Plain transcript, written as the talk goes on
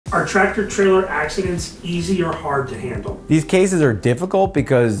Are tractor trailer accidents easy or hard to handle? These cases are difficult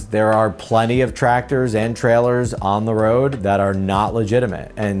because there are plenty of tractors and trailers on the road that are not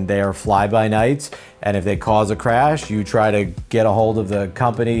legitimate, and they are fly-by-nights. And if they cause a crash, you try to get a hold of the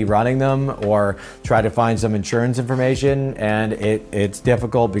company running them or try to find some insurance information, and it's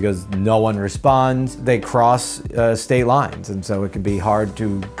difficult because no one responds. They cross state lines, and so it can be hard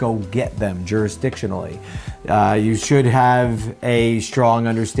to go get them jurisdictionally. You should have a strong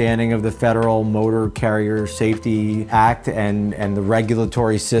understanding of the Federal Motor Carrier Safety Act and the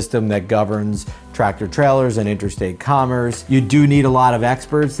regulatory system that governs tractor trailers and interstate commerce. You do need a lot of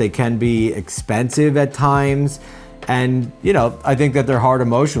experts. They can be expensive at times. And, you know, I think that they're hard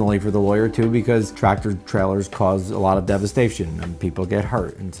emotionally for the lawyer too, because tractor trailers cause a lot of devastation and people get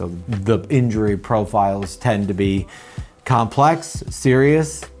hurt. And so the injury profiles tend to be complex,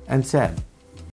 serious, and sad.